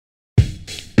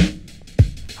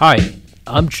Hi,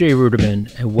 I'm Jay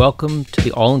Ruderman, and welcome to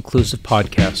the All-Inclusive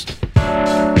Podcast.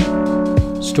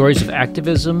 Stories of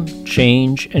activism,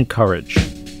 change, and courage.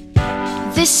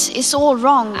 This is all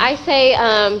wrong. I say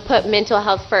put mental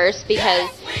health first, because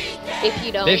if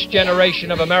you don't... This generation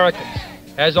of Americans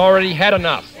has already had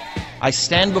enough. I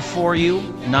stand before you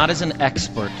not as an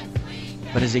expert,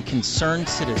 but as a concerned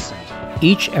citizen.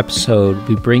 Each episode,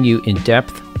 we bring you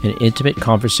in-depth and intimate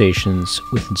conversations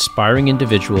with inspiring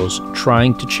individuals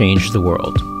trying to change the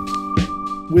world.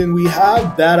 When we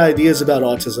have bad ideas about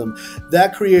autism,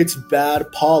 that creates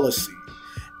bad policy.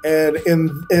 And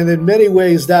in many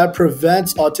ways, that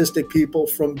prevents autistic people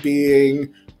from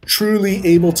being truly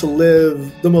able to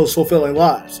live the most fulfilling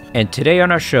lives. And today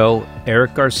on our show,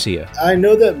 Eric Garcia. I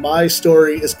know that my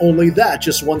story is only that,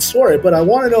 just one story, but I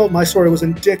want to know if my story was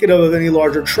indicative of any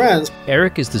larger trends.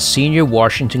 Eric is the senior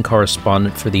Washington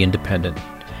correspondent for The Independent.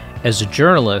 As a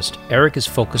journalist, Eric is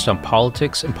focused on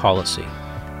politics and policy.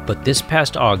 But this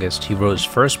past August, he wrote his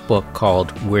first book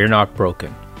called We're Not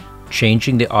Broken: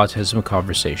 Changing the Autism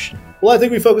Conversation. Well, I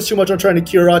think we focus too much on trying to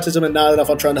cure autism and not enough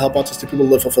on trying to help autistic people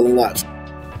live fulfilling lives.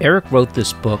 Eric wrote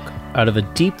this book out of a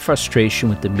deep frustration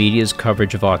with the media's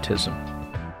coverage of autism.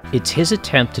 It's his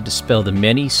attempt to dispel the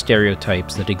many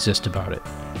stereotypes that exist about it.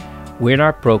 We're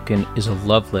Not Broken is a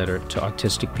love letter to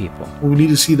autistic people. We need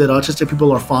to see that autistic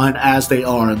people are fine as they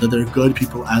are, that they're good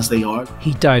people as they are.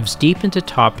 He dives deep into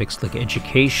topics like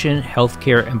education,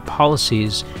 healthcare, and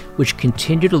policies which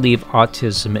continue to leave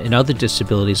autism and other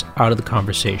disabilities out of the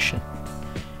conversation.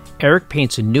 Eric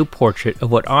paints a new portrait of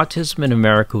what autism in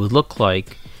America would look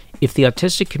like if the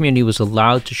autistic community was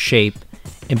allowed to shape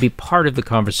and be part of the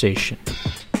conversation.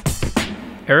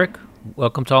 Eric,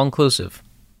 welcome to All Inclusive.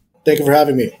 Thank you for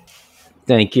having me.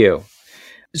 Thank you.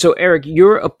 So, Eric,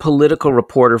 you're a political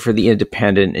reporter for The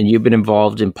Independent, and you've been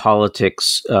involved in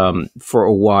politics for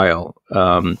a while.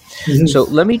 So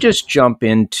let me just jump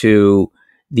into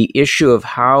the issue of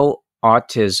how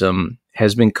autism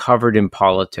has been covered in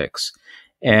politics.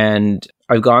 And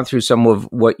I've gone through some of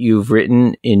what you've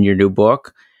written in your new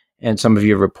book and some of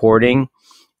your reporting.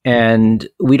 And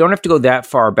we don't have to go that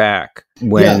far back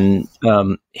when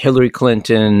Hillary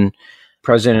Clinton,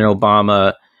 President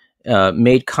Obama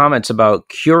made comments about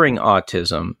curing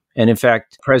autism. And in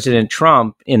fact, President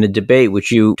Trump, in a debate, which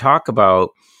you talked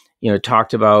about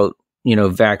vaccines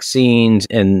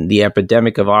and the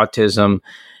epidemic of autism.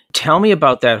 Tell me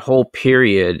about that whole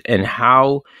period and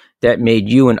how that made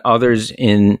you and others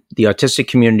in the autistic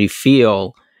community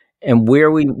feel, and where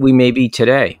we may be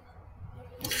today.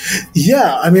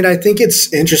 Yeah, I mean, I think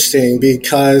it's interesting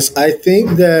because I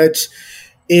think that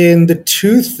in the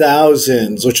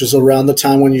 2000s, which was around the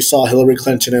time when you saw Hillary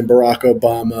Clinton and Barack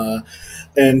Obama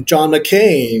and John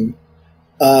McCain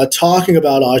talking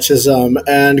about autism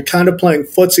and kind of playing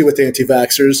footsie with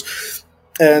anti-vaxxers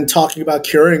and talking about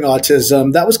curing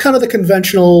autism, that was kind of the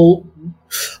conventional,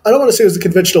 I don't want to say it was the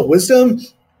conventional wisdom.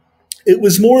 It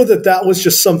was more that was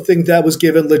just something that was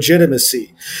given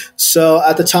legitimacy. So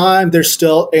at the time, there's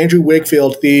still Andrew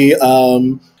Wakefield, the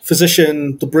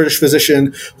physician, the British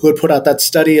physician who had put out that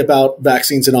study about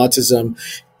vaccines and autism.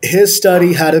 His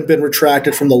study hadn't been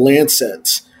retracted from the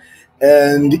Lancet.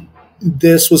 And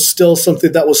this was still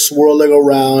something that was swirling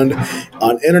around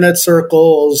on internet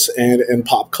circles and in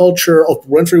pop culture. Oprah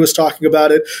Winfrey was talking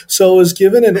about it. So it was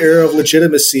given an air of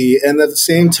legitimacy. And at the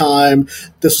same time,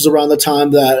 this was around the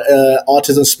time that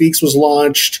Autism Speaks was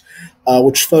launched,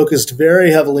 which focused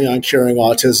very heavily on curing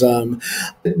autism.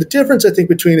 The difference, I think,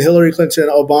 between Hillary Clinton,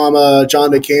 Obama, John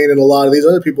McCain, and a lot of these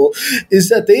other people is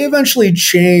that they eventually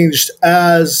changed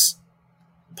as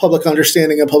public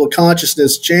understanding and public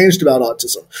consciousness changed about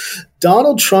autism.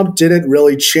 Donald Trump didn't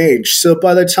really change. So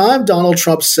by the time Donald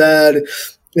Trump said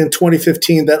in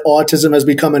 2015 that autism has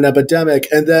become an epidemic,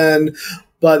 and then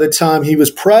by the time he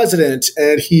was president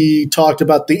and he talked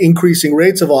about the increasing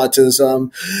rates of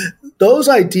autism, those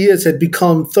ideas had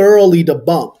become thoroughly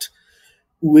debunked.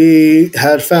 We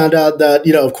had found out that,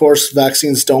 of course,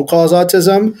 vaccines don't cause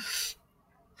autism.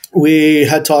 We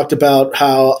had talked about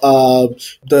how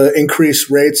the increased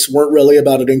rates weren't really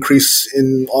about an increase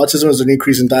in autism, it was an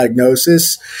increase in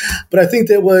diagnosis. But I think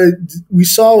that what we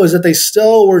saw was that they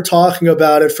still were talking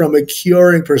about it from a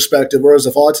curing perspective, whereas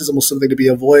if autism was something to be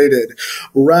avoided,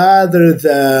 rather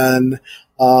than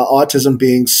autism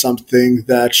being something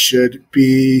that should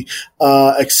be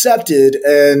accepted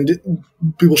and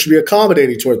people should be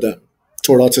accommodating toward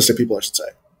autistic people, I should say.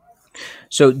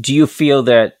 So do you feel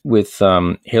that with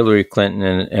Hillary Clinton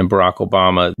and Barack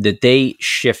Obama, that they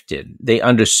shifted, they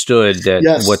understood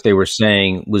that what they were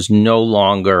saying was no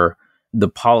longer the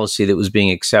policy that was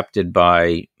being accepted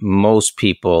by most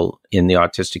people in the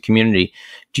autistic community.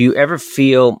 Do you ever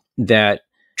feel that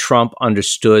Trump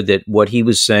understood that what he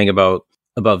was saying about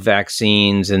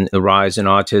vaccines and the rise in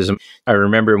autism? I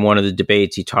remember in one of the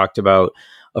debates, he talked about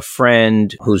a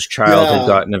friend whose child had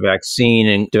gotten a vaccine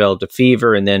and developed a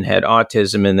fever and then had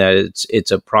autism, and that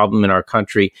it's a problem in our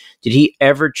country. Did he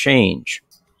ever change?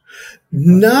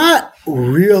 Not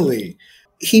really.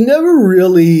 He never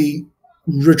really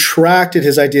retracted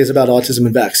his ideas about autism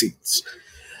and vaccines.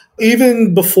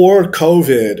 Even before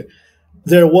COVID,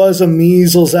 there was a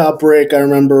measles outbreak, I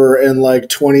remember, in like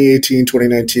 2018,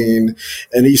 2019.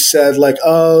 And he said, like,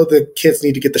 oh, the kids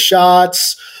need to get the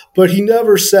shots. But he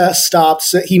never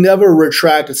he never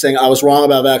retracted saying, I was wrong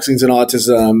about vaccines and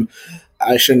autism.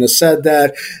 I shouldn't have said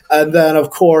that. And then, of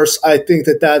course, I think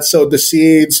that sowed the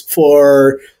seeds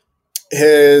for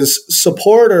his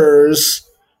supporters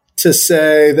to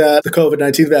say that the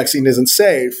COVID-19 vaccine isn't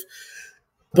safe.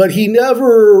 But he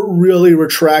never really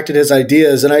retracted his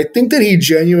ideas, and I think that he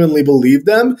genuinely believed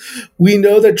them. We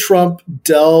know that Trump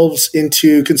delves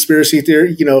into conspiracy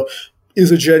theory, is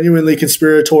a genuinely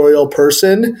conspiratorial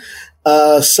person.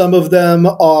 Some of them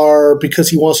are because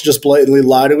he wants to just blatantly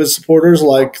lie to his supporters,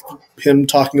 like him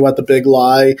talking about the big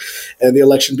lie and the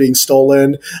election being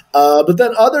stolen. But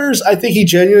then others, I think he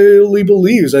genuinely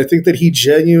believes. I think that he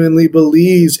genuinely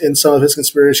believes in some of his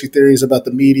conspiracy theories about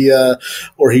the media,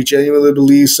 or he genuinely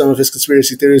believes some of his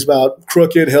conspiracy theories about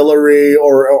crooked Hillary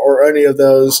or any of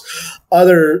those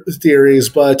other theories.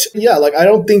 But yeah, I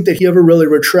don't think that he ever really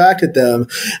retracted them.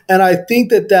 And I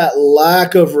think that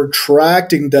lack of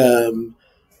retracting them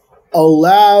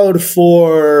allowed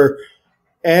for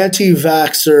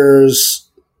anti-vaxxers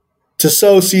to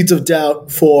sow seeds of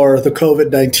doubt for the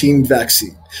COVID-19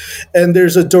 vaccine. And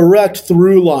there's a direct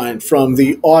through line from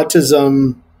the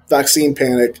autism vaccine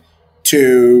panic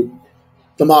to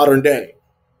the modern day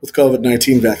with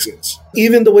COVID-19 vaccines.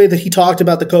 Even the way that he talked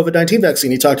about the COVID-19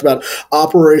 vaccine, he talked about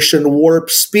Operation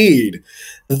Warp Speed.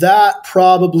 That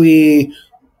probably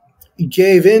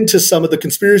gave into some of the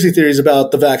conspiracy theories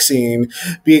about the vaccine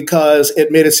because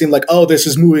it made it seem like, oh, this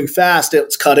is moving fast.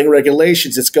 It's cutting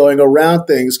regulations. It's going around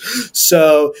things.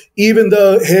 So even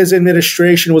though his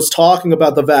administration was talking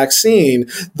about the vaccine,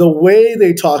 the way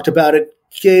they talked about it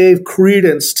gave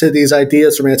credence to these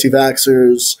ideas from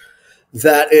anti-vaxxers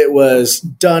that it was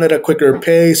done at a quicker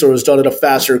pace or was done at a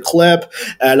faster clip.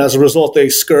 And as a result, they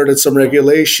skirted some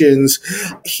regulations.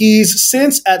 He's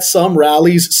since at some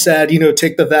rallies said,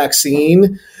 take the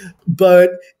vaccine,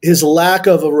 but his lack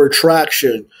of a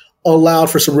retraction allowed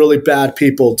for some really bad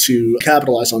people to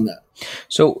capitalize on that.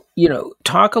 So,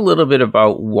 talk a little bit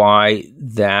about why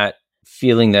that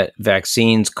feeling that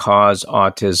vaccines cause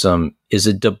autism is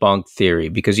a debunked theory,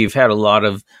 because you've had a lot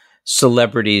of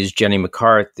celebrities, Jenny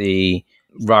McCarthy,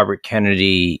 Robert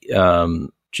Kennedy,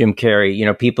 Jim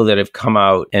Carrey, people that have come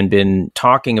out and been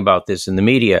talking about this in the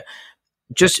media.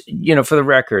 Just, for the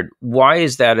record, why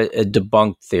is that a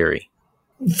debunked theory?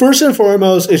 First and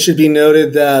foremost, it should be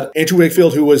noted that Andrew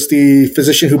Wakefield, who was the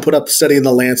physician who put up the study in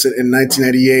The Lancet in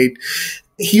 1998,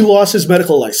 he lost his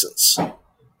medical license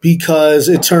because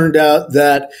it turned out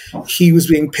that he was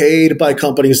being paid by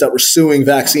companies that were suing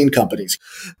vaccine companies.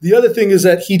 The other thing is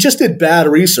that he just did bad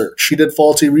research. He did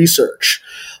faulty research.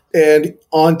 And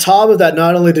on top of that,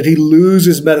 not only did he lose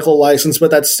his medical license, but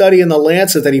that study in The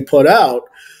Lancet that he put out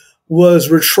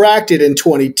was retracted in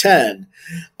 2010.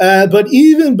 But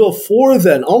even before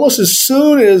then, almost as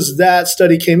soon as that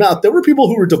study came out, there were people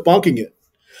who were debunking it.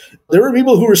 There were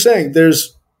people who were saying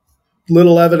there's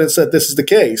little evidence that this is the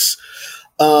case.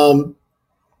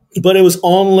 But it was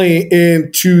only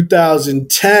in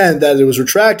 2010 that it was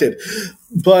retracted.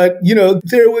 But,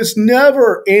 there was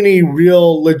never any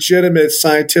real legitimate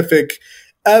scientific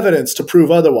evidence to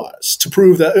prove otherwise, to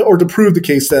prove the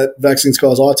case that vaccines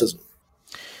cause autism.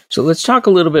 So let's talk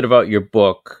a little bit about your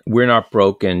book, We're Not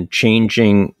Broken,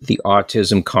 Changing the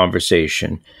Autism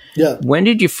Conversation. Yeah. When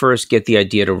did you first get the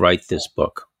idea to write this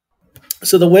book?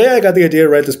 So the way I got the idea to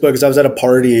write this book is I was at a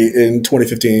party in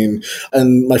 2015,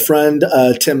 and my friend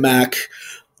Tim Mack,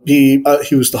 he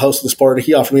was the host of this party.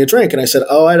 He offered me a drink, and I said,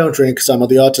 "Oh, I don't drink because I'm on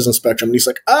the autism spectrum." And he's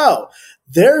like, "Oh,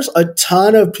 there's a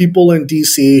ton of people in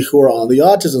DC who are on the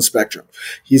autism spectrum."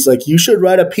 He's like, "You should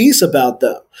write a piece about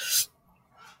them."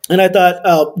 And I thought,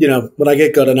 oh, when I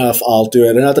get good enough, I'll do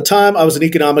it. And at the time, I was an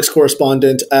economics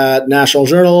correspondent at National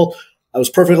Journal. I was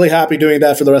perfectly happy doing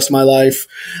that for the rest of my life.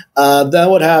 Then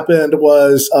what happened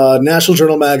was National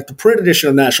Journal the print edition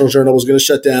of National Journal was going to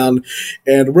shut down.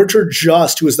 And Richard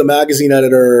Just, who was the magazine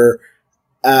editor,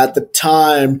 at the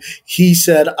time, he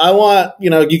said, I want,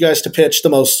 you guys to pitch the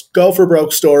most go for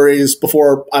broke stories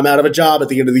before I'm out of a job at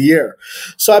the end of the year.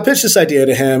 So I pitched this idea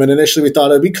to him, and initially we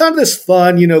thought it'd be kind of this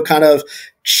fun, kind of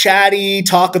chatty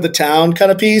talk of the town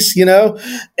kind of piece,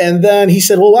 and then he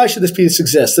said, well, why should this piece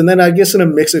exist? And then I guess in a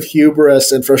mix of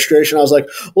hubris and frustration, I was like,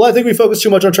 well, I think we focus too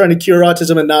much on trying to cure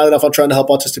autism and not enough on trying to help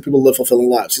autistic people live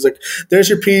fulfilling lives. He's like, there's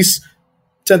your piece,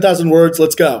 10,000 words,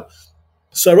 let's go.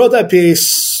 So I wrote that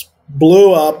piece,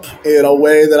 blew up in a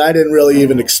way that I didn't really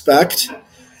even expect.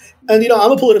 And,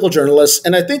 I'm a political journalist.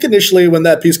 And I think initially when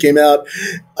that piece came out,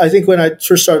 I think when I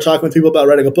first started talking with people about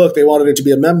writing a book, they wanted it to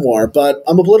be a memoir. But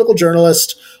I'm a political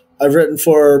journalist. I've written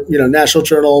for, National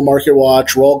Journal, Market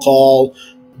Watch, Roll Call,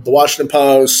 The Washington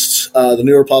Post, The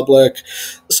New Republic.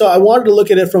 So I wanted to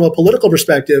look at it from a political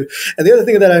perspective. And the other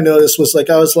thing that I noticed was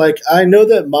I know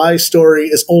that my story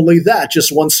is only that,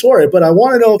 just one story, but I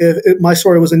want to know if my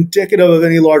story was indicative of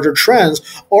any larger trends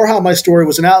or how my story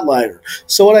was an outlier.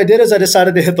 So what I did is I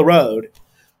decided to hit the road.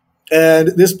 And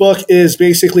this book is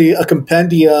basically a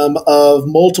compendium of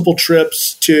multiple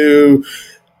trips to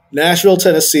Nashville,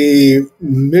 Tennessee,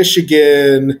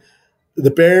 Michigan,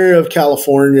 the Bay Area of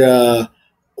California,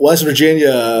 West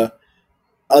Virginia,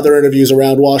 other interviews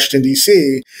around Washington,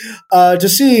 D.C., to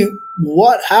see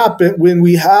what happened when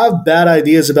we have bad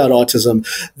ideas about autism.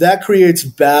 That creates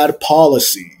bad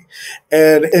policy.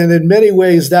 And in many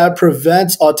ways, that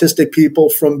prevents autistic people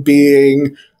from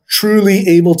being truly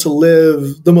able to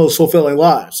live the most fulfilling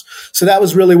lives. So that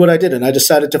was really what I did. And I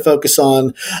decided to focus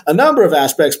on a number of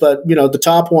aspects, but, the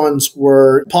top ones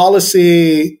were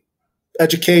policy,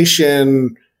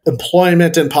 education,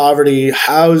 employment and poverty,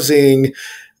 housing,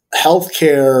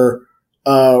 healthcare,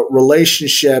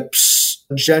 relationships,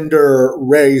 gender,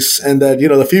 race, and then,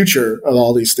 the future of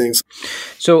all these things.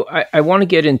 So I want to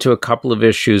get into a couple of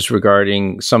issues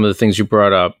regarding some of the things you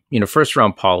brought up. First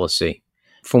around policy.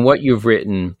 From what you've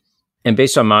written, and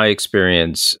based on my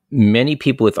experience, many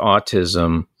people with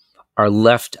autism are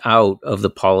left out of the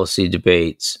policy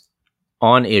debates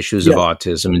on issues of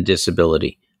autism and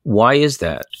disability. Why is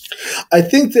that? I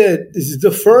think that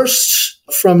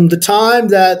from the time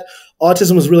that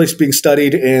autism was really being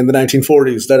studied in the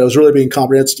 1940s, that it was really being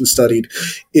comprehensively studied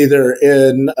either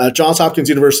in Johns Hopkins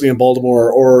University in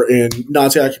Baltimore or in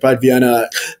Nazi-occupied Vienna.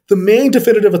 The main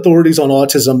definitive authorities on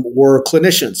autism were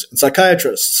clinicians and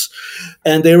psychiatrists.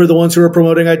 And they were the ones who were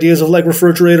promoting ideas of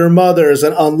refrigerator mothers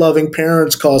and unloving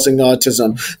parents causing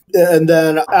autism. And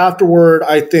then afterward,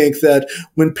 I think that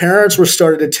when parents were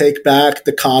starting to take back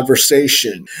the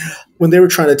conversation, when they were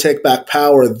trying to take back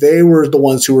power, they were the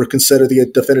ones who were considered the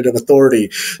definitive authority.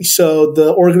 So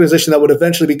the organization that would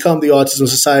eventually become the Autism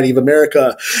Society of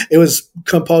America, it was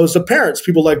composed of parents,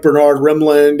 people like Bernard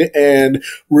Rimland and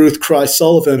Ruth Christ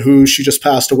Sullivan, who she just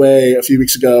passed away a few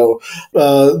weeks ago.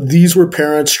 These were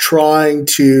parents trying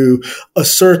to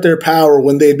assert their power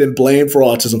when they'd been blamed for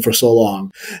autism for so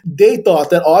long. They thought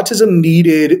that autism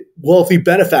needed wealthy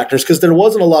benefactors because there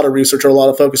wasn't a lot of research or a lot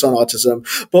of focus on autism.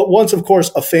 But once, of course,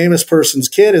 a famous person's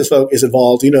kid is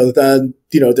involved, then,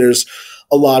 there's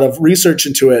a lot of research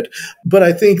into it. But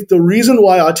I think the reason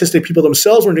why autistic people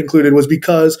themselves weren't included was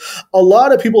because a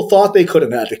lot of people thought they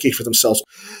couldn't advocate for themselves.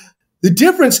 The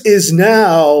difference is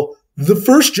now the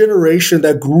first generation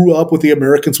that grew up with the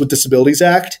Americans with Disabilities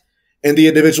Act and the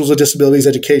Individuals with Disabilities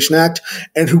Education Act,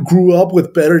 and who grew up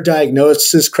with better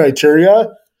diagnosis criteria,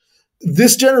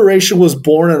 this generation was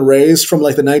born and raised from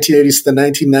the 1980s to the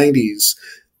 1990s.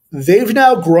 They've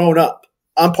now grown up.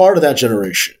 I'm part of that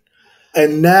generation.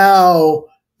 And now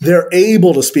they're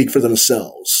able to speak for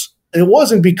themselves. And it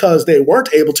wasn't because they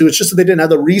weren't able to, it's just that they didn't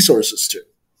have the resources to.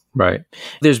 Right.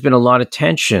 There's been a lot of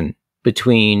tension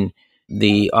between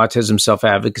the Autism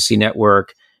Self-Advocacy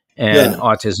Network and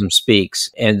Autism Speaks,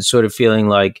 and sort of feeling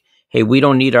like, hey, we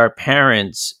don't need our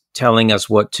parents telling us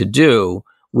what to do.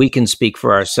 We can speak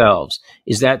for ourselves.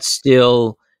 Is that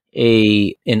still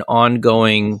an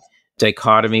ongoing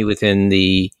dichotomy within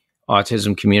the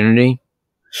autism community?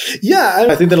 Yeah,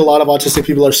 I think that a lot of autistic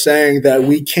people are saying that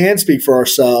we can speak for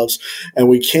ourselves and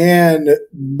we can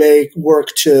make work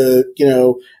to,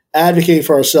 advocate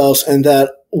for ourselves, and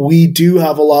that we do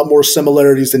have a lot more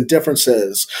similarities than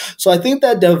differences. So I think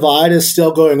that divide is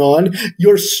still going on.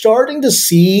 You're starting to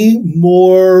see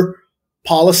more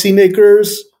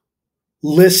policymakers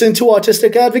listen to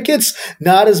autistic advocates,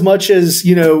 not as much as,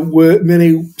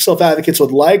 many self-advocates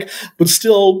would like, but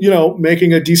still,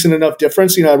 making a decent enough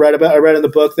difference. I read in the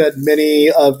book that many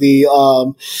of the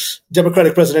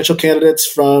Democratic presidential candidates,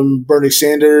 from Bernie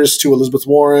Sanders to Elizabeth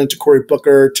Warren to Cory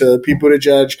Booker to Pete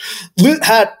Buttigieg,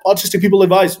 had autistic people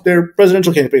advise their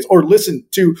presidential campaigns, or listened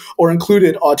to or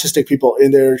included autistic people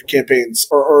in their campaigns,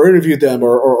 or interviewed them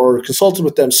or consulted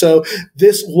with them. So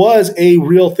this was a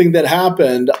real thing that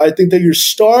happened. I think that you're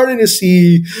starting to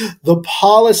see the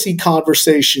policy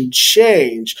conversation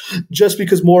change just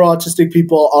because more autistic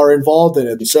people are involved in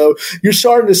it. So you're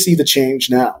starting to see the change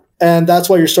now. And that's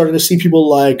why you're starting to see people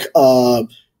like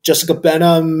Jessica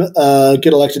Benham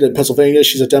get elected in Pennsylvania.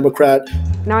 She's a Democrat.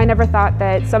 Now, I never thought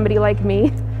that somebody like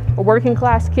me, a working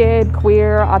class kid,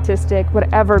 queer, autistic,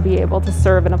 would ever be able to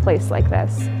serve in a place like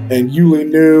this. And Yulee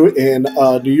New in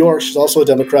New York, she's also a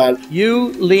Democrat.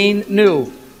 Yulee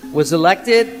New was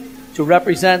elected to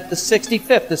represent the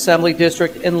 65th Assembly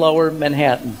District in Lower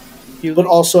Manhattan. But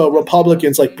also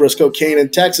Republicans like Briscoe Cain in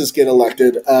Texas get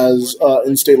elected as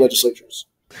in state legislatures.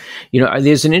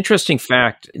 There's an interesting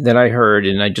fact that I heard,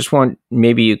 and I just want,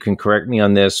 maybe you can correct me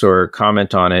on this or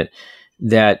comment on it,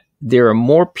 that there are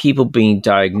more people being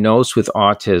diagnosed with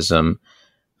autism,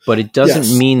 but it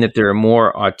doesn't mean that there are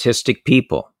more autistic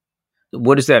people.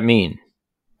 What does that mean?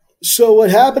 So what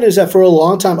happened is that for a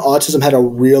long time, autism had a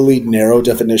really narrow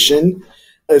definition.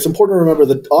 It's important to remember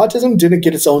that autism didn't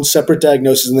get its own separate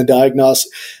diagnosis in the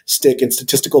Diagnostic and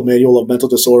Statistical Manual of Mental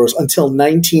Disorders until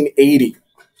 1980.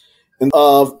 And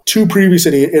two previous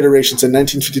iterations in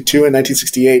 1952 and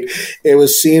 1968, it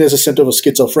was seen as a symptom of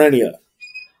schizophrenia.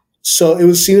 So it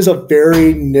was seen as a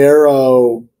very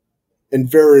narrow and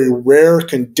very rare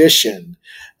condition.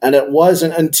 And it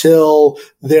wasn't until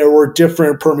there were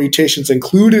different permutations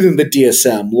included in the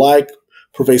DSM, like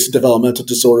pervasive developmental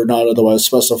disorder not otherwise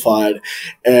specified,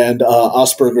 and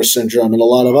Asperger's syndrome, and a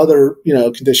lot of other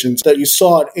conditions, that you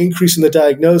saw an increase in the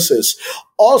diagnosis.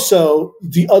 Also,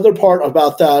 the other part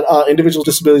about that Individual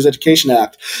Disabilities Education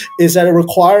Act is that it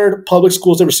required public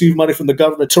schools that receive money from the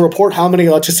government to report how many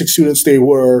autistic students they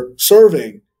were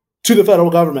serving to the federal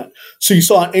government. So you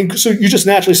saw so you just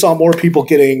naturally saw more people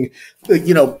getting,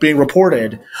 being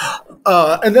reported.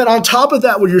 And then on top of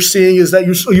that, what you're seeing is that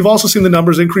you've also seen the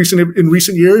numbers increasing in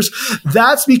recent years.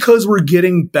 That's because we're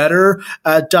getting better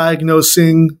at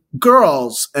diagnosing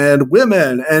girls and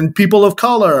women and people of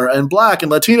color and Black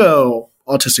and Latino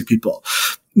autistic people.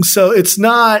 So it's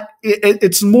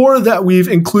more that we've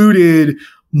included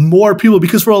more people,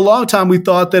 because for a long time we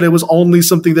thought that it was only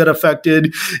something that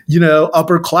affected,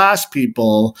 upper class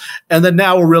people. And then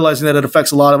now we're realizing that it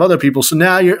affects a lot of other people. So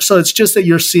so it's just that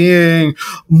you're seeing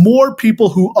more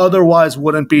people who otherwise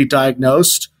wouldn't be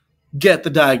diagnosed get the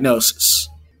diagnosis.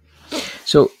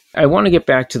 So I want to get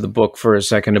back to the book for a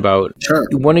second about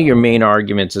one of your main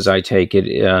arguments, as I take it,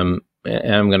 and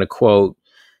I'm going to quote,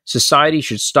 "Society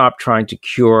should stop trying to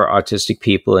cure autistic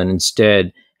people and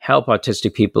instead help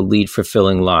autistic people lead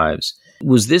fulfilling lives."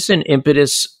 Was this an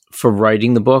impetus for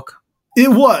writing the book? It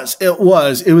was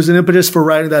an impetus for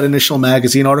writing that initial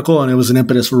magazine article, and it was an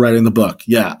impetus for writing the book.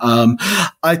 Yeah.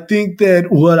 I think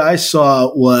that what I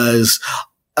saw was,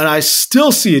 and I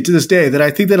still see it to this day, that I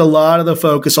think that a lot of the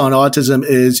focus on autism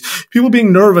is people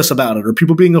being nervous about it, or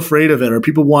people being afraid of it, or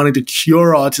people wanting to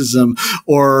cure autism,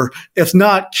 or if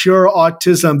not cure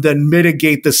autism, then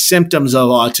mitigate the symptoms of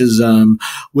autism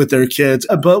with their kids.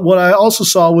 But what I also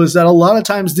saw was that a lot of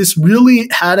times this really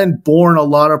hadn't borne a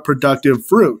lot of productive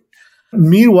fruit.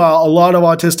 Meanwhile, a lot of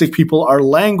autistic people are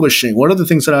languishing. One of the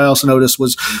things that I also noticed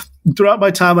was throughout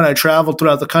my time when I traveled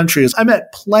throughout the country is I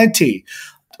met plenty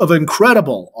of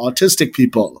incredible autistic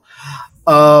people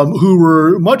who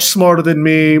were much smarter than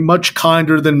me, much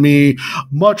kinder than me,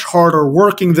 much harder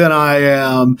working than I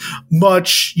am,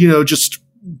 much, just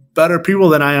better people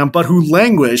than I am, but who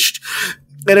languished.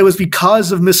 And it was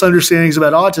because of misunderstandings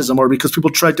about autism, or because people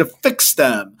tried to fix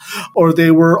them, or they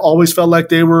always felt like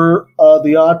they were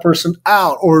the odd person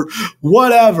out, or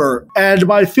whatever. And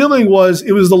my feeling was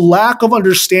it was the lack of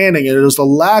understanding, and it was the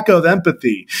lack of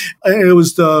empathy, and it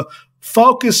was the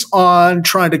focus on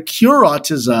trying to cure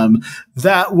autism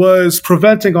that was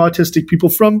preventing autistic people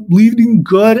from leading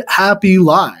good, happy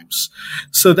lives.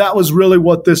 So that was really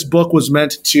what this book was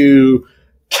meant to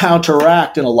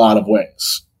counteract in a lot of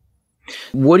ways.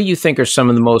 What do you think are some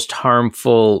of the most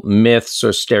harmful myths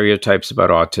or stereotypes about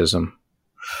autism?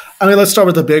 I mean, let's start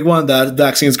with the big one, that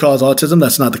vaccines cause autism.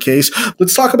 That's not the case.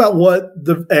 Let's talk about what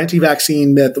the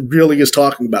anti-vaccine myth really is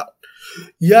talking about.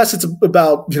 Yes, it's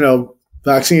about,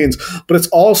 vaccines, but it's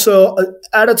also,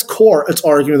 at its core, it's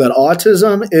arguing that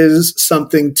autism is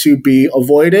something to be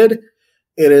avoided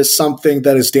It is something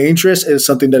that is dangerous. It is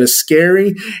something that is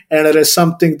scary. And it is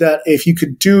something that if you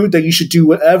could do, that you should do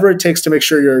whatever it takes to make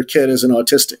sure your kid isn't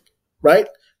autistic, right?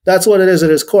 That's what it is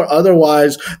at its core.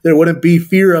 Otherwise, there wouldn't be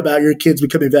fear about your kids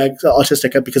becoming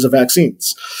autistic because of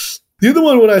vaccines. The other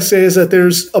one, what I say is that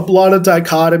there's a lot of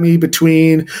dichotomy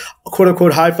between quote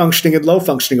unquote high functioning and low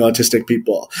functioning autistic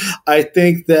people. I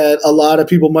think that a lot of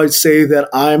people might say that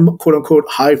I'm quote unquote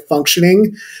high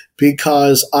functioning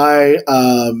because I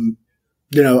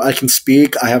can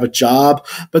speak, I have a job,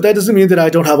 but that doesn't mean that I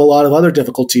don't have a lot of other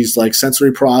difficulties like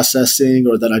sensory processing,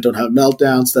 or that I don't have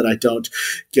meltdowns, that I don't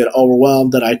get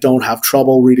overwhelmed, that I don't have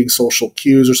trouble reading social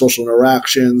cues or social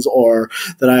interactions, or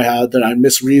that I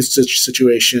misread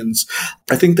situations.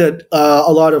 I think that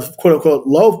a lot of quote unquote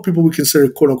low people we consider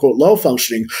quote unquote low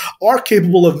functioning are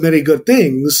capable of many good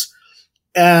things,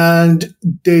 and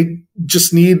they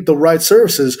just need the right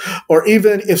services. Or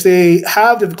even if they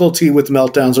have difficulty with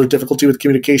meltdowns or difficulty with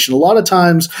communication, a lot of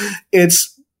times it's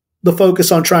the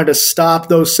focus on trying to stop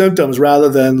those symptoms rather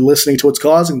than listening to what's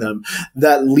causing them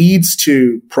that leads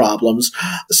to problems.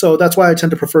 So that's why I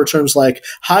tend to prefer terms like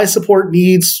high support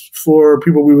needs for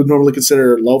people we would normally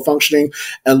consider low functioning,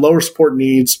 and lower support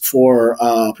needs for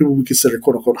people we consider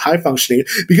quote unquote high functioning,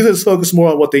 because it's focused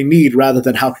more on what they need rather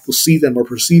than how people see them or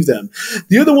perceive them.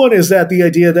 The other one is that the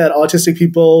idea that autistic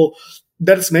people,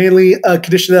 that it's mainly a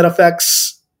condition that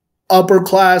affects upper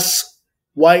class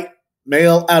white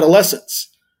male adolescents.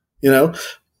 It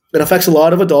affects a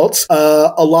lot of adults,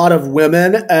 a lot of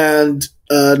women, and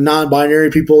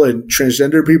non-binary people and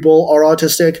transgender people are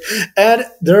autistic. And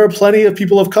there are plenty of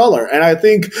people of color. And I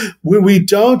think when we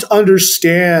don't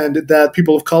understand that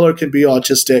people of color can be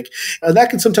autistic,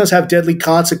 that can sometimes have deadly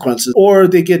consequences, or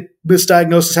they get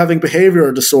misdiagnosed as having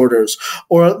behavioral disorders,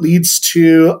 or it leads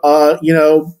to,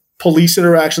 police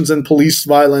interactions and police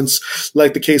violence,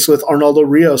 like the case with Arnaldo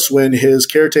Rios when his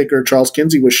caretaker, Charles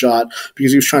Kinsey, was shot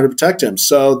because he was trying to protect him.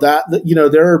 So that,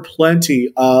 there are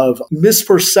plenty of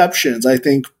misperceptions, I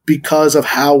think, because of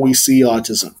how we see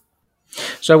autism.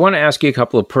 So I want to ask you a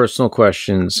couple of personal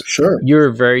questions. Sure. You're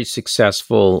a very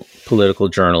successful political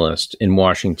journalist in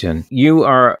Washington. You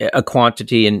are a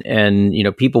quantity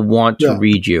and people want to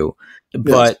read you.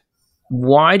 But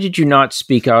why did you not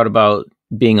speak out about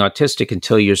being autistic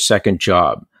until your second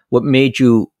job? What made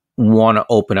you want to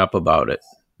open up about it?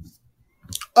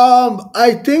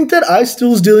 I think that I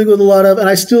still was dealing with a lot of, and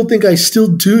I still think I still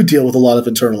do deal with a lot of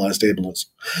internalized ableism.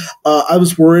 I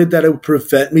was worried that it would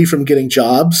prevent me from getting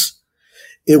jobs.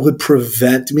 It would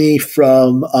prevent me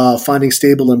from finding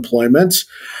stable employment.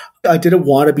 I didn't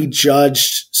want to be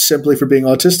judged simply for being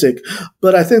autistic,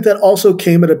 but I think that also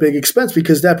came at a big expense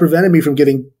because that prevented me from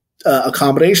getting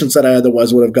accommodations that I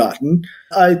otherwise would have gotten.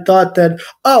 I thought that,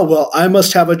 I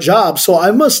must have a job, so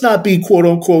I must not be quote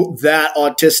unquote that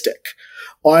autistic,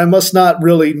 or I must not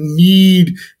really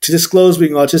need to disclose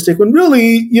being autistic, when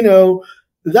really,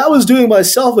 that was doing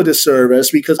myself a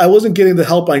disservice because I wasn't getting the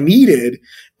help I needed.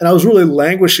 And I was really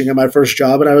languishing in my first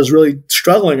job, and I was really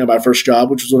struggling in my first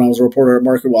job, which was when I was a reporter at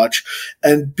MarketWatch.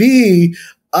 And B,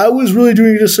 I was really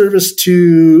doing a disservice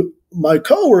to my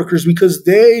coworkers because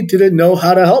they didn't know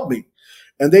how to help me,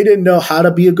 and they didn't know how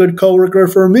to be a good coworker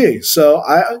for me. So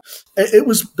it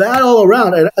was bad all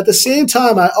around. And at the same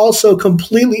time, I also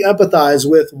completely empathize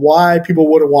with why people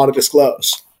wouldn't want to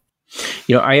disclose.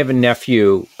 I have a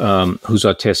nephew who's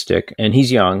autistic, and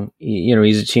he's young.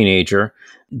 He's a teenager.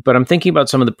 But I'm thinking about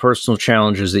some of the personal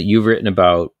challenges that you've written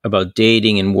about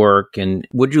dating and work, and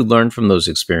what did you learn from those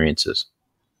experiences?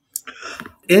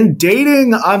 In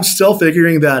dating, I'm still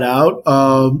figuring that out.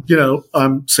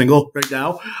 I'm single right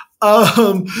now.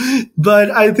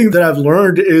 But I think that I've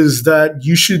learned is that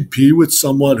you should be with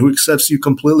someone who accepts you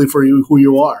completely for who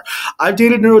you are. I've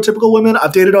dated neurotypical women.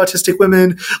 I've dated autistic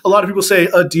women. A lot of people say,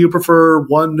 do you prefer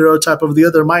one neurotype over the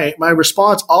other? My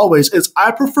response always is,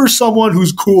 I prefer someone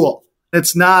who's cool.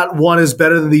 It's not one is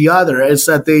better than the other. It's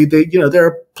that they there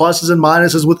are pluses and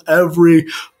minuses with every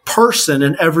person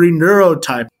and every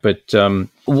neurotype. But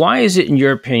why is it, in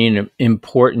your opinion,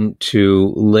 important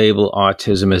to label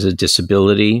autism as a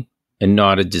disability and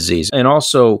not a disease? And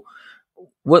also,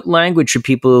 what language should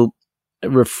people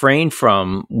refrain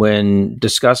from when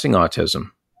discussing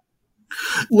autism?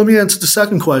 Let me answer the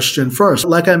second question first.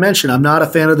 Like I mentioned, I'm not a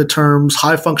fan of the terms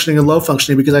high functioning and low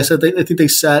functioning because I think they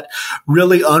set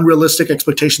really unrealistic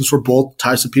expectations for both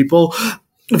types of people.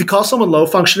 If you call someone low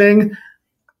functioning,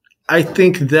 I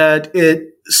think that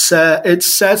it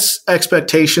sets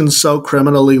expectations so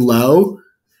criminally low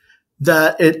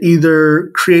that it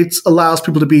either allows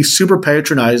people to be super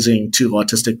patronizing to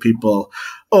autistic people,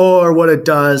 Or what it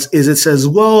does is it says,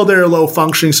 well, they're low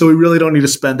functioning, so we really don't need to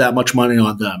spend that much money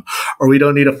on them, or we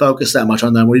don't need to focus that much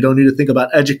on them, or we don't need to think about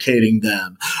educating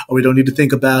them, or we don't need to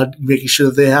think about making sure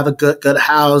that they have a good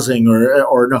housing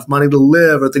or enough money to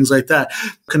live or things like that.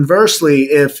 Conversely,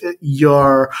 if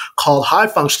you're called high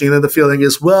functioning, then the feeling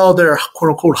is, well, they're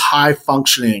quote unquote high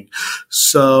functioning,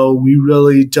 so we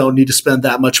really don't need to spend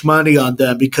that much money on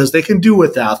them because they can do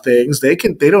without things. They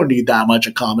don't need that much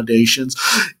accommodations.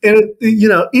 And,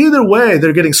 either way,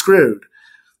 they're getting screwed.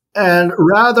 And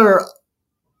rather,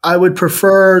 I would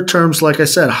prefer terms like I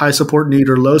said, high support need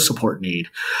or low support need.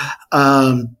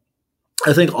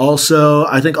 I think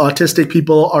autistic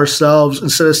people ourselves,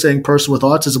 instead of saying person with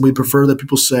autism, we prefer that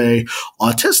people say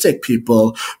autistic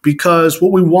people, because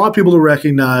what we want people to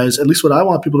recognize, at least what I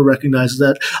want people to recognize, is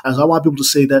that as I want people to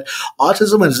say that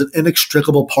autism is an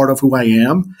inextricable part of who I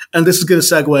am. And this is going to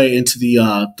segue into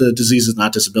the disease is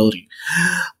not disability.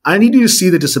 I need you to see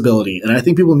the disability. And I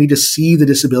think people need to see the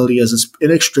disability as an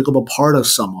inextricable part of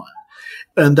someone.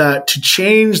 And that to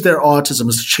change their autism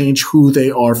is to change who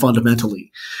they are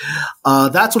fundamentally.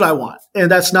 That's what I want.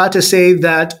 And that's not to say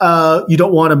that you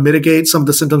don't want to mitigate some of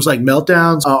the symptoms like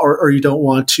meltdowns, or you don't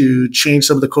want to change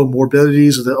some of the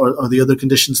comorbidities or the other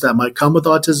conditions that might come with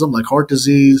autism, like heart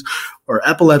disease or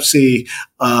epilepsy.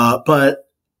 But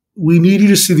we need you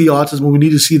to see the autism. We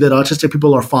need to see that autistic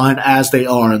people are fine as they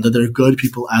are, and that they're good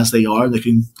people as they are, and they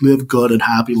can live good and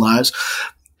happy lives.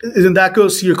 And that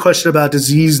goes to your question about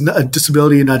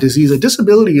disability and not disease. A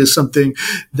disability is something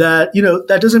that,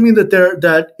 that doesn't mean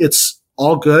that it's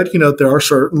all good. There are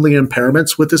certainly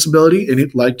impairments with disability, and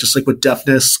just like with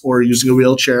deafness or using a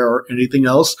wheelchair or anything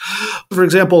else. For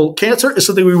example, cancer is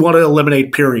something we want to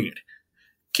eliminate, period.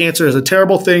 Cancer is a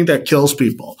terrible thing that kills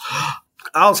people.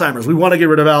 Alzheimer's, we want to get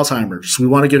rid of Alzheimer's. We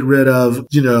want to get rid of,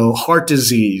 heart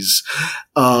disease,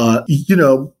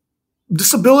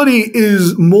 disability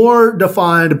is more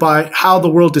defined by how the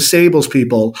world disables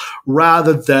people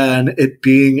rather than it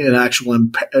being an actual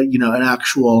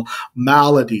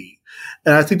malady.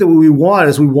 And I think that what we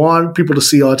want people to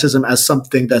see autism as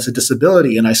something that's a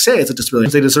disability. And I say it's a disability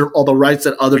because they deserve all the rights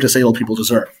that other disabled people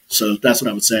deserve. So that's what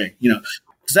I would say.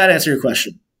 Does that answer your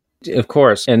question? Of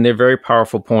course. And they're very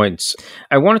powerful points.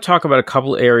 I want to talk about a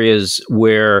couple areas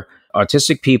where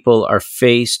autistic people are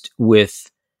faced with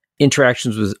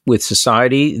interactions with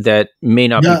society that may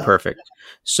not be perfect.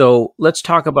 So let's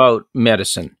talk about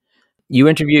medicine. You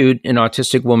interviewed an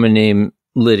autistic woman named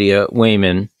Lydia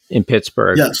Wayman in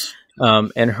Pittsburgh. Yes.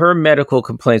 And her medical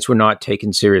complaints were not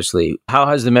taken seriously. How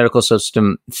has the medical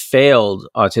system failed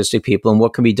autistic people, and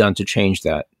what can be done to change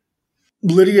that?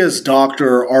 Lydia's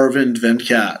doctor, Arvind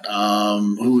Venkat,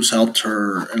 who's helped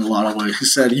her in a lot of ways, he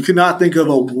said, you cannot think of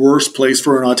a worse place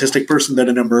for an autistic person than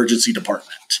an emergency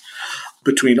department.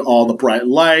 Between all the bright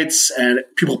lights and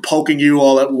people poking you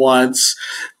all at once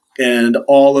and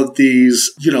all of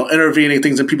these, intervening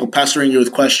things and people pestering you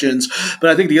with questions. But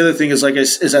I think the other thing is,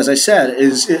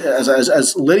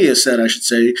 as Lydia said, I should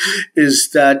say, is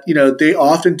that, they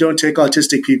often don't take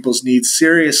autistic people's needs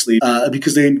seriously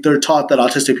because they're taught that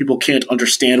autistic people can't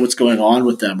understand what's going on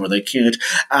with them, or they can't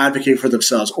advocate for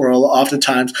themselves. Or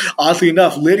oftentimes, oddly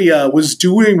enough, Lydia was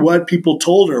doing what people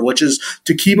told her, which is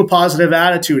to keep a positive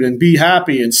attitude and be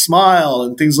happy and smile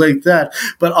and things like that.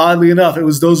 But oddly enough, it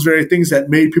was those very things that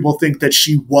made people think that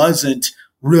she wasn't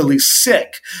really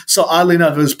sick. So oddly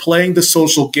enough, it was playing the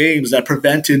social games that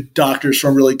prevented doctors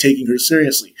from really taking her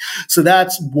seriously. So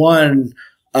that's one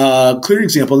clear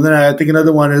example. And then I think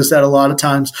another one is that a lot of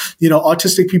times,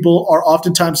 autistic people are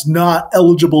oftentimes not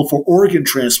eligible for organ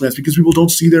transplants because people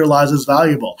don't see their lives as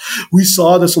valuable. We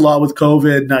saw this a lot with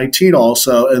COVID-19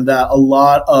 also, and that a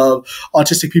lot of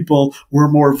autistic people were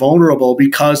more vulnerable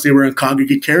because they were in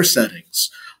congregate care settings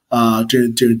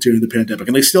during the pandemic,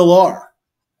 and they still are.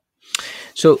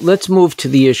 So let's move to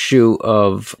the issue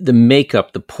of the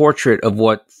makeup, the portrait of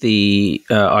what the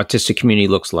autistic community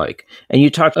looks like. And you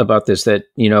talked about this, that,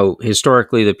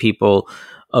 historically the people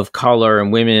of color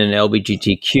and women and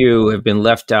LGBTQ have been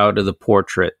left out of the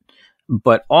portrait.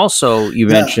 But also you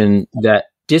mentioned that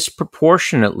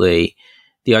disproportionately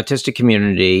the autistic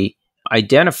community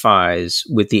identifies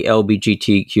with the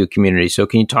LGBTQ community. So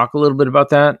can you talk a little bit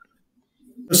about that?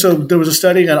 So there was a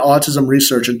study on autism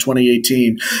research in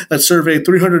 2018 that surveyed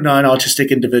 309 autistic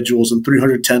individuals and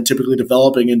 310 typically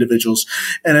developing individuals.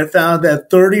 And it found that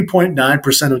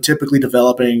 30.9% of typically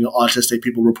developing autistic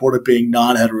people reported being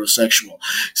non-heterosexual.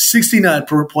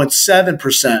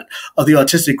 69.7% of the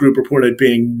autistic group reported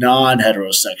being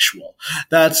non-heterosexual.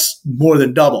 That's more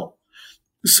than double.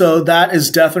 So that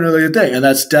is definitely a thing. And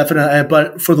that's definitely,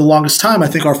 but for the longest time, I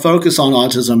think our focus on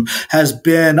autism has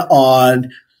been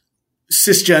on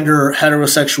cisgender,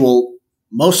 heterosexual,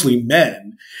 mostly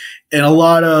men, and a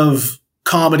lot of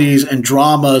comedies and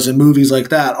dramas and movies like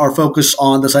that are focused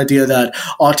on this idea that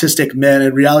autistic men,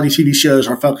 and reality TV shows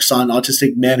are focused on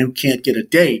autistic men who can't get a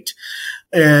date.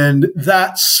 And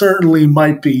that certainly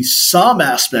might be some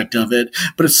aspect of it,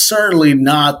 but it's certainly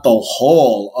not the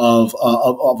whole of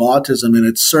autism. And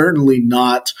it's certainly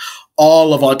not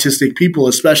all of autistic people,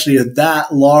 especially if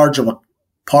that large of a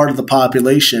part of the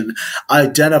population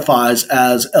identifies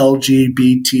as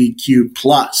LGBTQ+.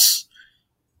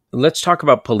 Let's talk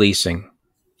about policing.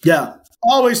 Yeah,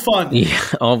 always fun. Yeah,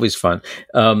 always fun.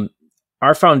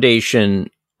 Our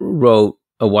foundation wrote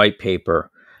a white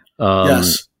paper.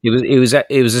 Yes. It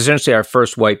was essentially our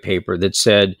first white paper that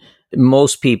said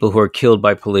most people who are killed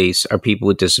by police are people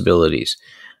with disabilities.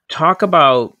 Talk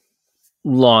about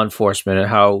law enforcement and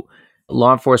how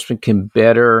law enforcement can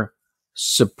better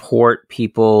support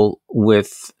people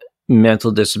with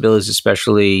mental disabilities,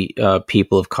 especially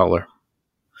people of color.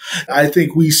 I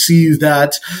think we see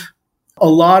that a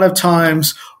lot of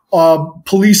times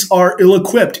police are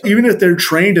ill-equipped. Even if they're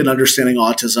trained in understanding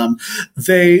autism,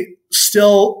 they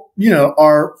still,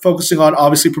 are focusing on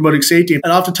obviously promoting safety. And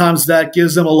oftentimes that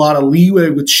gives them a lot of leeway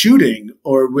with shooting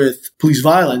or with police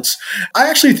violence. I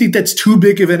actually think that's too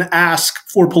big of an ask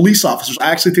for police officers. I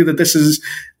actually think that this is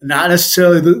not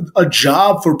necessarily a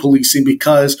job for policing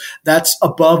because that's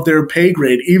above their pay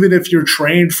grade, even if you're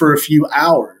trained for a few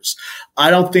hours. I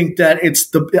don't think it's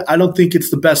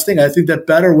the best thing. I think that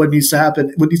what needs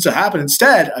to happen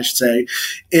instead, I should say,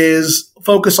 is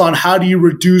focus on how do you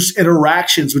reduce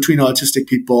interactions between autistic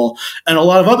people and a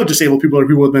lot of other disabled people or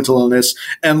people with mental illness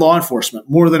and law enforcement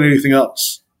more than anything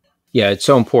else. Yeah, it's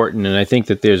so important. And I think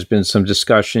that there's been some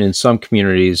discussion in some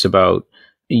communities about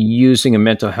using a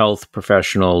mental health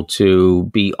professional to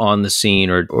be on the scene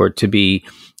or to be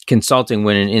consulting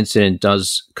when an incident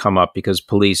does come up, because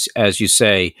police, as you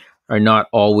say, are not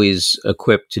always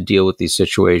equipped to deal with these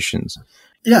situations.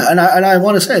 Yeah, and I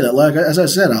want to say that, like as I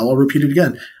said, I'll repeat it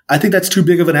again. I think that's too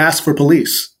big of an ask for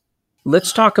police.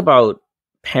 Let's talk about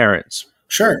parents.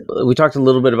 Sure. We talked a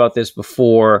little bit about this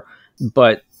before,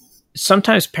 but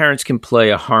sometimes parents can play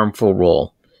a harmful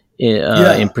role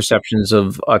in perceptions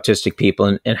of autistic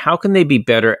people. And how can they be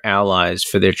better allies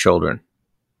for their children?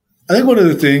 I think one of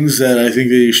the things that I think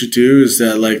that you should do is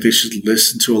that they should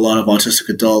listen to a lot of autistic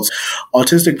adults.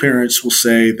 Autistic parents will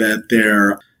say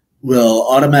that will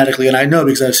automatically, and I know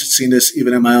because I've seen this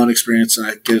even in my own experience, and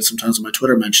I get it sometimes in my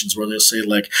Twitter mentions where they'll say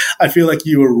I feel like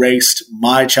you erased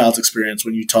my child's experience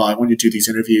when you do these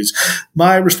interviews.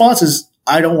 My response is,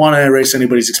 I don't want to erase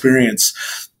anybody's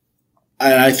experience.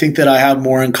 And I think that I have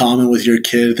more in common with your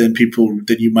kid than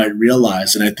you might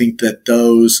realize. And I think that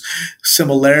those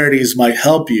similarities might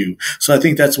help you. So I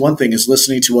think that's one thing, is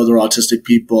listening to other autistic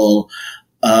people,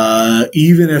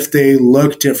 even if they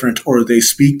look different or they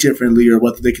speak differently or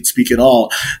whether they can speak at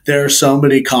all. There are so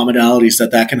many commonalities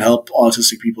that can help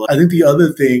autistic people. I think the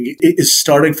other thing is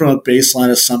starting from a baseline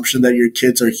assumption that your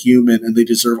kids are human and they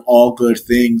deserve all good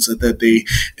things, and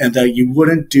that you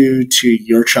wouldn't do to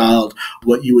your child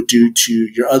what you would do to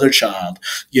your other child.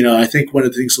 I think one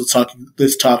of the things,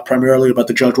 let's talk primarily about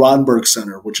the Judge Rotenberg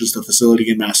Center, which is the facility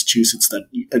in Massachusetts that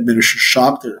administers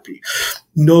shock therapy.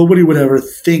 Nobody would ever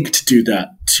think to do that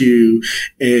to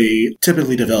a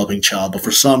typically developing child, but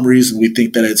for some reason we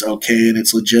think that it's okay and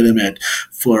it's legitimate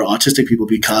for autistic people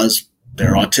because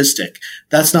they're autistic.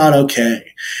 That's not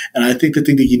okay. And I think the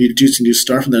thing that you need to do is you need to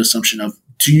start from that assumption of,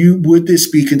 would this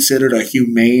be considered a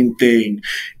humane thing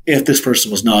if this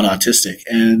person was not autistic?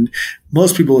 And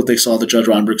most people, if they saw the Judge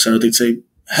Rotenberg Center, they'd say,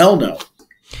 hell no.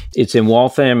 It's in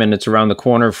Waltham, and it's around the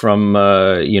corner from,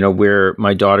 where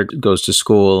my daughter goes to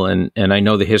school. And I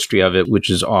know the history of it, which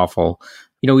is awful.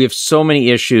 We have so many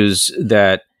issues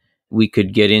that we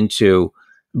could get into,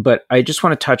 but I just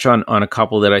want to touch on a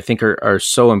couple that I think are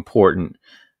so important.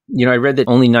 I read that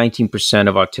only 19%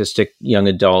 of autistic young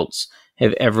adults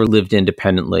have ever lived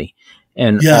independently.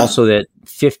 And also that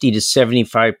 50 to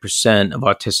 75% of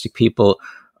autistic people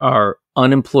are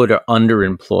unemployed or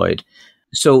underemployed.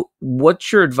 So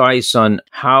what's your advice on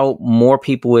how more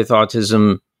people with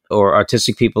autism or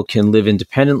autistic people can live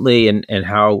independently and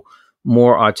how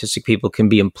more autistic people can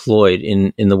be employed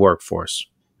in the workforce?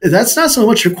 That's not so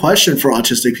much a question for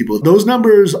autistic people. Those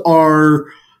numbers are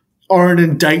an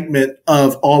indictment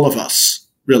of all of us,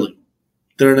 really.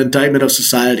 They're an indictment of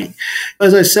society.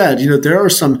 As I said, there are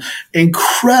some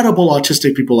incredible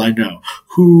autistic people I know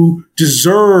who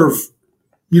deserve,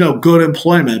 good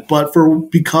employment, but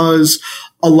because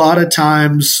a lot of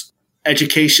times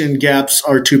education gaps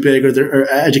are too big, or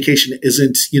education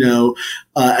isn't,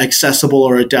 accessible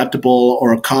or adaptable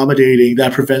or accommodating,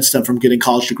 that prevents them from getting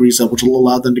college degrees that which will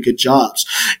allow them to get jobs.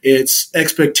 It's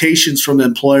expectations from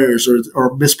employers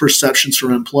or misperceptions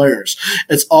from employers.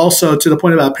 It's also to the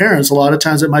point about parents. A lot of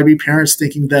times it might be parents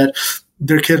thinking that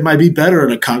their kid might be better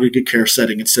in a congregate care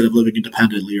setting instead of living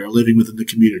independently or living within the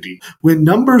community. When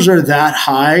numbers are that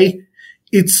high,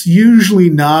 it's usually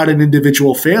not an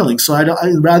individual failing. So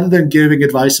rather than giving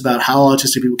advice about how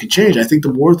autistic people can change, I think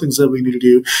the more things that we need to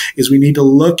do is we need to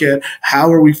look at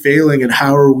how are we failing and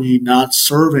how are we not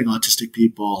serving autistic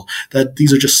people, that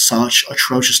these are just such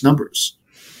atrocious numbers.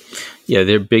 Yeah,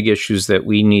 they're big issues that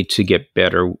we need to get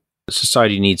better.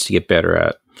 Society needs to get better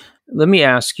at. Let me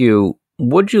ask you,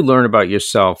 what did you learn about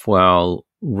yourself while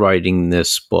writing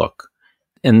this book?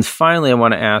 And finally, I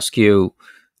want to ask you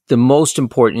the most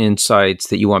important insights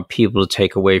that you want people to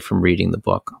take away from reading the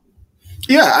book.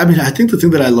 Yeah, I mean, I think the thing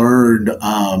that I learned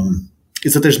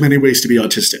is that there's many ways to be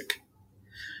autistic,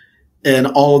 and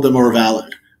all of them are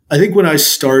valid. I think when I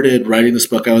started writing this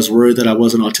book, I was worried that I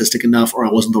wasn't autistic enough, or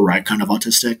I wasn't the right kind of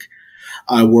autistic.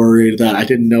 I worried that I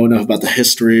didn't know enough about the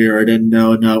history, or I didn't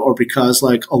know enough, or because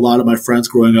like a lot of my friends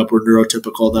growing up were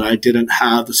neurotypical, that I didn't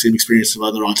have the same experience of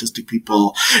other autistic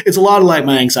people. It's a lot of like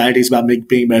my anxieties about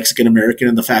being Mexican American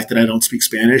and the fact that I don't speak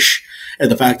Spanish and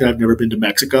the fact that I've never been to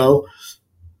Mexico.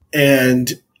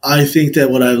 And I think that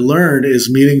what I've learned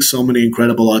is meeting so many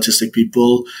incredible autistic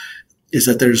people is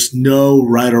that there's no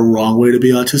right or wrong way to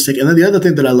be autistic. And then the other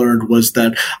thing that I learned was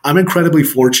that I'm incredibly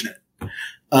fortunate.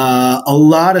 A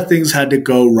lot of things had to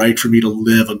go right for me to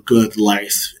live a good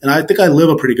life. And I think I live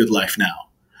a pretty good life now.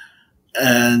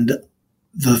 And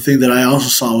the thing that I also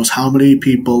saw was how many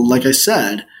people, like I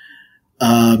said,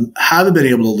 haven't been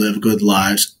able to live good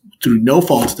lives through no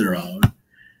fault of their own.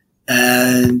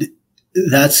 And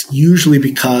that's usually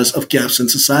because of gaps in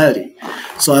society.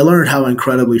 So I learned how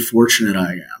incredibly fortunate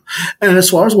I am. And as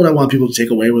far as what I want people to take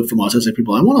away from autistic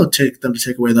people, I want to take them to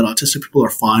take away that autistic people are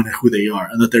fine at who they are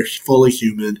and that they're fully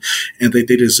human and that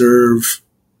they deserve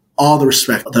all the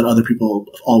respect that other people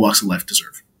of all walks of life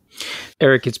deserve.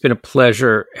 Eric, it's been a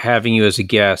pleasure having you as a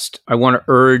guest. I want to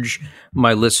urge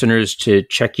my listeners to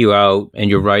check you out and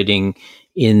your writing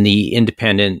in The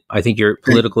Independent. I think your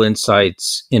political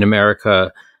insights in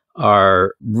America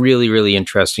are really, really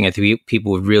interesting. I think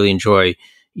people would really enjoy,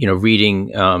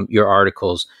 reading your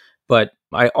articles. But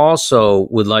I also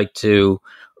would like to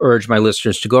urge my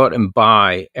listeners to go out and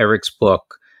buy Eric's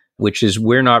book, which is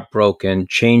We're Not Broken,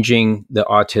 Changing the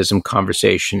Autism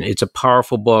Conversation. It's a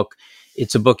powerful book.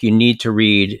 It's a book you need to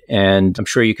read, and I'm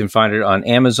sure you can find it on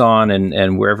Amazon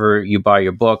and wherever you buy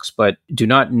your books, but do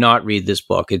not read this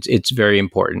book. It's very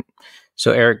important.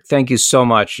 So, Eric, thank you so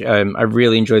much. I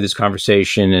really enjoyed this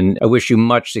conversation, and I wish you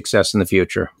much success in the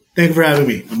future. Thank you for having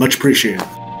me. Much appreciated.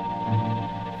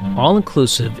 All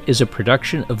Inclusive is a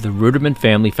production of the Ruderman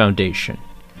Family Foundation.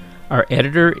 Our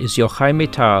editor is Yochai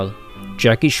Metal.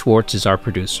 Jackie Schwartz is our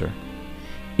producer.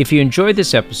 If you enjoyed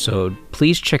this episode,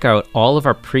 please check out all of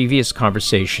our previous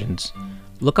conversations.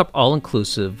 Look up All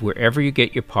Inclusive wherever you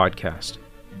get your podcast.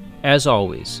 As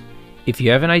always, if you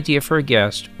have an idea for a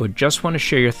guest or just want to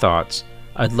share your thoughts,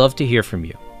 I'd love to hear from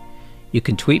you. You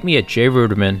can tweet me at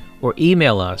jruderman or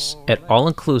email us at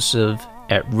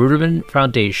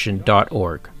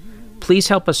allinclusive@rudermanfoundation.org. Please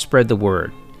help us spread the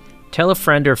word. Tell a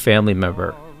friend or family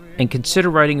member, and consider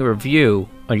writing a review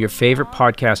on your favorite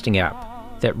podcasting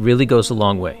app. That really goes a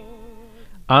long way.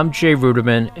 I'm Jay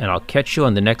Ruderman, and I'll catch you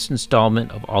on the next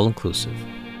installment of All Inclusive.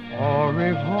 Au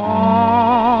revoir,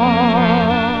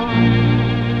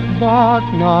 but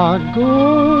not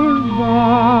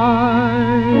goodbye.